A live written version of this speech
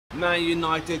Man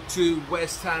United 2,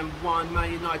 West Ham 1.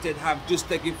 Man United have just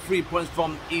taken 3 points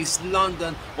from East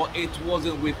London, but it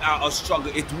wasn't without a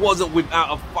struggle. It wasn't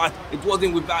without a fight. It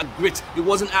wasn't without grit. It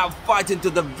wasn't out fighting to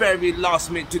the very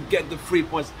last minute to get the 3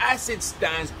 points. As it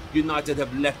stands, United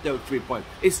have left there with 3 points.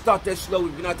 It started slow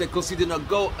with United conceding a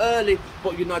goal early,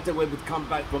 but United were able to come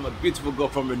back from a beautiful goal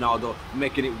from Ronaldo,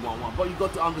 making it 1-1. But you've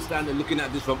got to understand that looking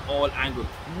at this from all angles.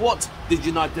 What did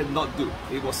United not do?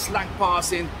 It was slack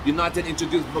passing. United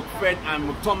introduced Fred and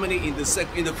McTominay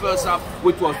in the first half,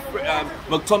 which was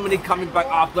McTominay coming back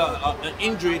after an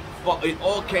injury, but it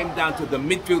all came down to the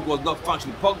midfield was not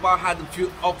functioning. Pogba had a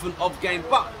few often off game,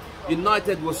 but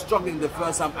United was struggling in the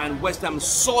first half, and West Ham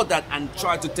saw that and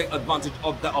tried to take advantage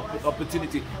of that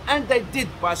opportunity, and they did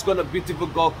by scoring a beautiful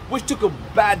goal, which took a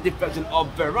bad deflection of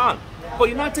Varane. But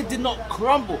United did not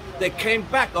crumble. They came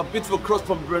back. A beautiful cross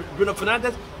from Bruno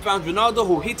Fernandes found Ronaldo,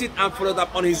 who hit it and followed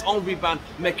up on his own rebound,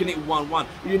 making it 1-1.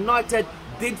 United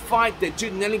did fight. They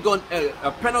nearly got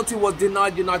a penalty was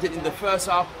denied United in the first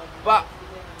half, but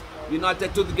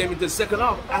United took the game into the second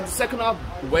half. And the second half,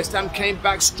 West Ham came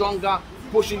back stronger,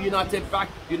 pushing United back.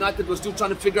 United was still trying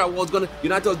to figure out what was going to.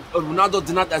 Ronaldo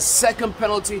denied a second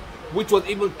penalty, which was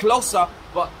even closer,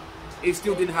 but it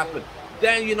still didn't happen.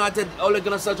 Then United, Ole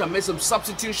Gunnar Solskjaer made some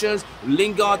substitutions.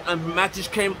 Lingard,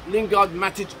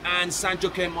 Matic, and Sancho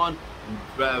came on.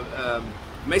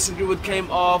 Mason Greenwood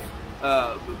came off.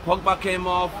 Pogba came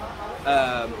off.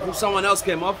 Someone else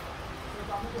came off.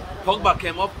 Pogba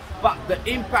came off. But the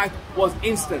impact was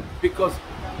instant because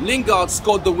Lingard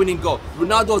scored the winning goal.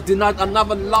 Ronaldo denied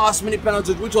another last-minute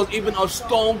penalty, which was even a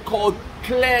stone-cold,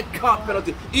 clear-cut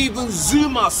penalty. Even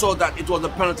Zuma saw that it was a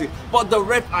penalty. But the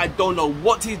ref, I don't know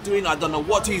what he's doing. I don't know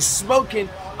what he's smoking.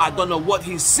 I don't know what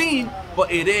he's seen.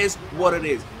 But it is what it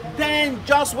is. Then,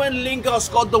 just when Lingard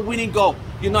scored the winning goal,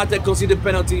 United conceded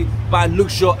penalty by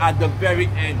Luke Shaw at the very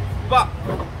end. But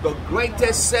the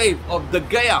greatest save of De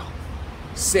Gea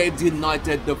saved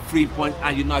United the 3 points,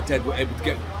 and United were able to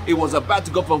get. It was about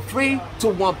to go from 3 to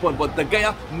 1 point, but De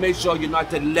Gea made sure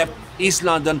United left East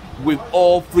London with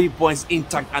all 3 points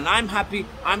intact, and I'm happy.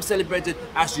 I'm celebrated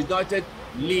as United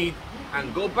lead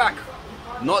and go back.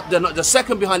 They're not the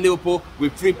second behind Liverpool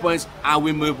with 3 points, and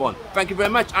we move on. Thank you very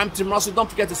much. I'm Tim Russell. Don't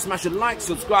forget to smash a like,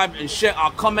 subscribe, and share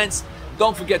our comments.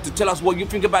 Don't forget to tell us what you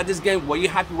think about this game. Were you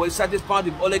happy? Were you satisfied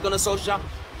with Ole Gunnar Solskjaer?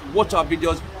 Watch our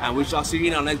videos, and we shall see you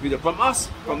in our next video. From us,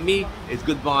 from me, it's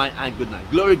goodbye and good night.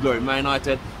 Glory, glory, Man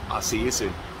United. I'll see you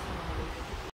soon.